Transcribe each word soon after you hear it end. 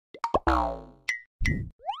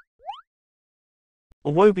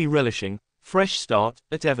Iwobi relishing, fresh start,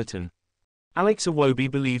 at Everton. Alex Iwobi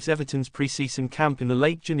believes Everton's pre-season camp in the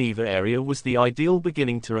Lake Geneva area was the ideal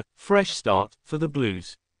beginning to a fresh start for the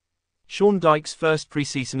Blues. Sean Dyche's first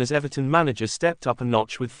pre-season as Everton manager stepped up a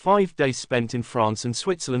notch with 5 days spent in France and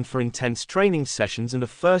Switzerland for intense training sessions and a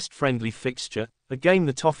first friendly fixture, a game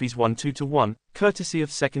the Toffees won 2-1, courtesy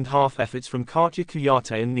of second-half efforts from Katja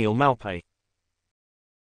Kouyaté and Neil Maupay.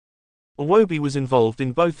 Iwobi was involved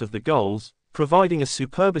in both of the goals, providing a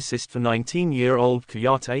superb assist for 19-year-old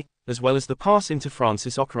Kouyaté, as well as the pass into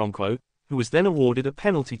Francis Okoronkwo, who was then awarded a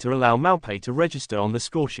penalty to allow Maupay to register on the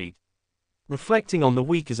scoresheet. Reflecting on the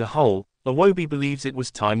week as a whole, Iwobi believes it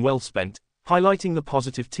was time well spent, highlighting the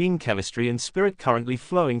positive team chemistry and spirit currently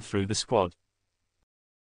flowing through the squad.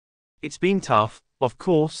 "It's been tough, of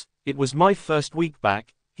course, it was my first week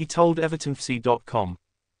back," he told EvertonFC.com.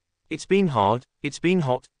 "It's been hard, it's been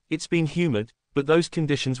hot, it's been humid, but those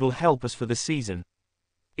conditions will help us for the season.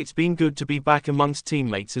 It's been good to be back amongst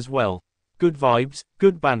teammates as well. Good vibes,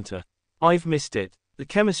 good banter. I've missed it. The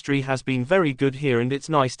chemistry has been very good here and it's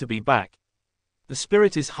nice to be back. The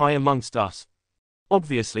spirit is high amongst us.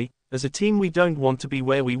 Obviously, as a team we don't want to be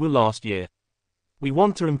where we were last year. We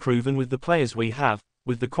want to improve, and with the players we have,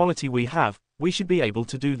 with the quality we have, we should be able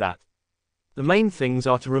to do that. The main things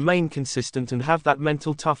are to remain consistent and have that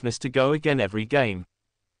mental toughness to go again every game.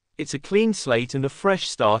 It's a clean slate and a fresh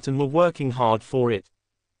start, and we're working hard for it.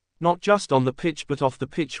 Not just on the pitch but off the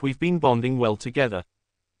pitch we've been bonding well together."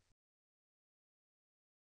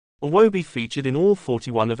 Iwobi featured in all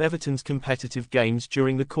 41 of Everton's competitive games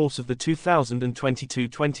during the course of the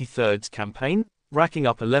 2022-23 campaign, racking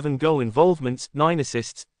up 11 goal involvements, 9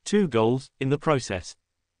 assists, 2 goals, in the process.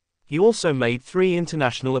 He also made 3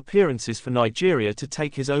 international appearances for Nigeria to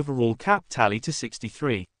take his overall cap tally to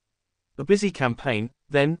 63. A busy campaign,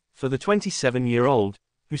 then, for the 27-year-old,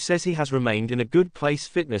 who says he has remained in a good place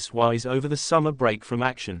fitness-wise over the summer break from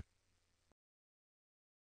action.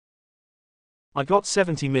 "I got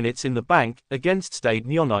 70 minutes in the bank against Stade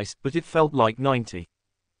Lyonnais, but it felt like 90.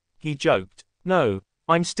 He joked. "No,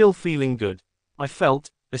 I'm still feeling good. I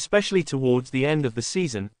felt, especially towards the end of the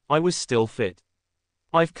season, I was still fit.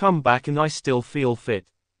 I've come back and I still feel fit.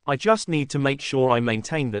 I just need to make sure I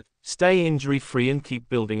maintain that, stay injury-free and keep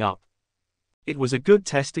building up. It was a good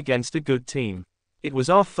test against a good team. It was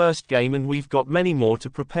our first game and we've got many more to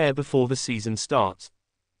prepare before the season starts.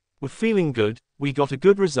 We're feeling good, we got a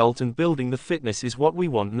good result, and building the fitness is what we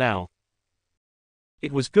want now.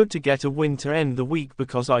 It was good to get a win to end the week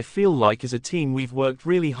because I feel like as a team we've worked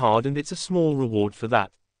really hard and it's a small reward for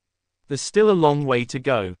that. There's still a long way to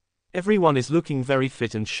go. Everyone is looking very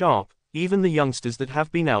fit and sharp, even the youngsters that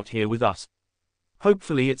have been out here with us.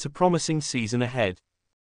 Hopefully it's a promising season ahead."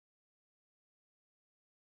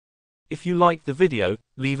 If you liked the video,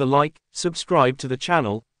 leave a like, subscribe to the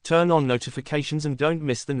channel, turn on notifications and don't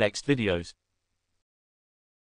miss the next videos.